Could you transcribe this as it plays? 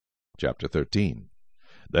Chapter 13.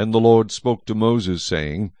 Then the Lord spoke to Moses,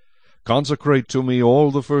 saying, Consecrate to me all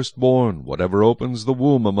the firstborn, whatever opens the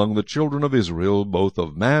womb among the children of Israel, both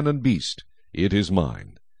of man and beast, it is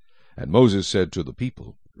mine. And Moses said to the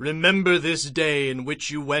people, Remember this day in which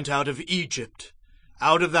you went out of Egypt,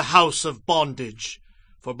 out of the house of bondage.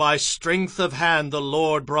 For by strength of hand the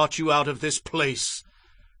Lord brought you out of this place.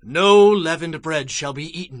 No leavened bread shall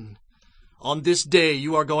be eaten. On this day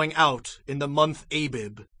you are going out in the month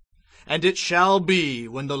Abib. And it shall be,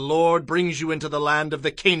 when the Lord brings you into the land of the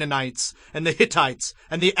Canaanites, and the Hittites,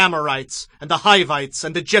 and the Amorites, and the Hivites,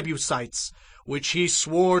 and the Jebusites, which he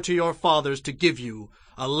swore to your fathers to give you,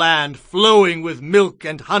 a land flowing with milk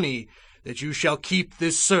and honey, that you shall keep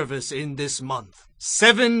this service in this month.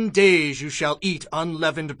 7 days you shall eat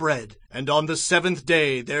unleavened bread, and on the 7th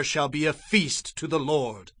day there shall be a feast to the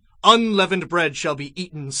Lord. Unleavened bread shall be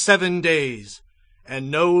eaten 7 days, and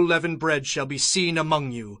no leavened bread shall be seen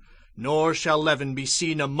among you, nor shall leaven be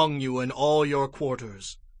seen among you in all your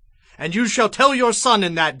quarters. And you shall tell your son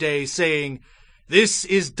in that day, saying, This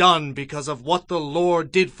is done because of what the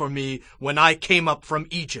Lord did for me when I came up from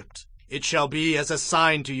Egypt. It shall be as a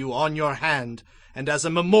sign to you on your hand, and as a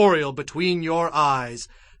memorial between your eyes,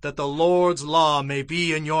 that the Lord's law may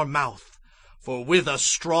be in your mouth. For with a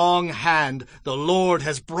strong hand the Lord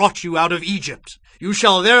has brought you out of Egypt. You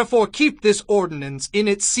shall therefore keep this ordinance in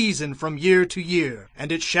its season from year to year.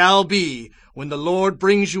 And it shall be, when the Lord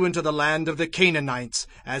brings you into the land of the Canaanites,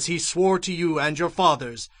 as he swore to you and your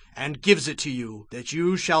fathers, and gives it to you, that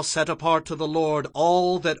you shall set apart to the Lord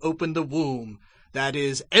all that open the womb, that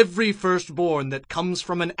is, every firstborn that comes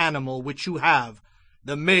from an animal which you have,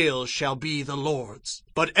 the male shall be the Lord's.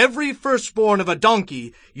 But every firstborn of a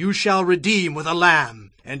donkey you shall redeem with a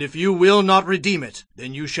lamb, and if you will not redeem it,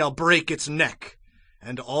 then you shall break its neck.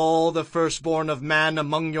 And all the firstborn of man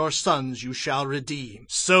among your sons you shall redeem.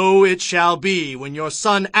 So it shall be, when your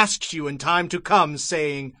son asks you in time to come,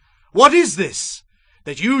 saying, What is this?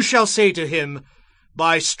 That you shall say to him,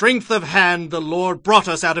 By strength of hand the Lord brought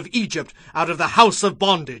us out of Egypt, out of the house of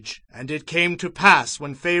bondage. And it came to pass,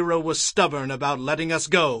 when Pharaoh was stubborn about letting us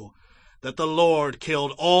go, that the Lord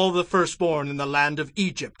killed all the firstborn in the land of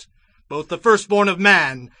Egypt, both the firstborn of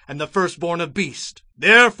man and the firstborn of beast.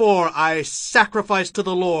 Therefore I sacrifice to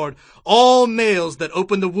the Lord all males that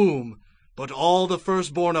open the womb, but all the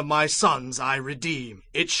firstborn of my sons I redeem.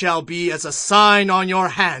 It shall be as a sign on your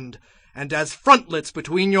hand, and as frontlets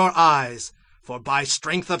between your eyes, for by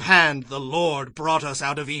strength of hand the Lord brought us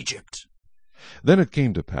out of Egypt. Then it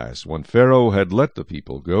came to pass, when Pharaoh had let the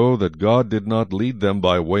people go, that God did not lead them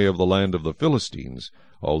by way of the land of the Philistines,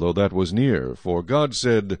 although that was near. For God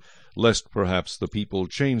said, Lest perhaps the people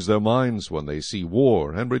change their minds when they see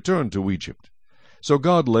war, and return to Egypt. So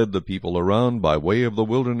God led the people around by way of the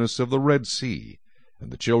wilderness of the Red Sea,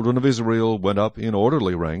 and the children of Israel went up in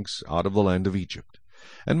orderly ranks out of the land of Egypt.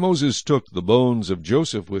 And Moses took the bones of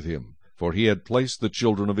Joseph with him, for he had placed the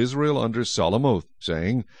children of Israel under solemn oath,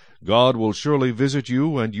 saying, God will surely visit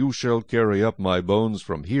you, and you shall carry up my bones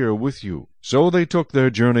from here with you. So they took their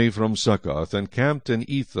journey from Succoth, and camped in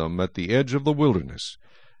Etham at the edge of the wilderness.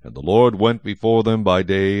 And the Lord went before them by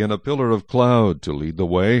day in a pillar of cloud to lead the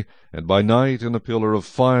way, and by night in a pillar of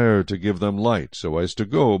fire to give them light, so as to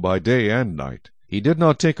go by day and night. He did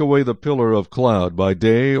not take away the pillar of cloud by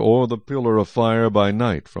day, or the pillar of fire by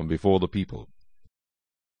night from before the people.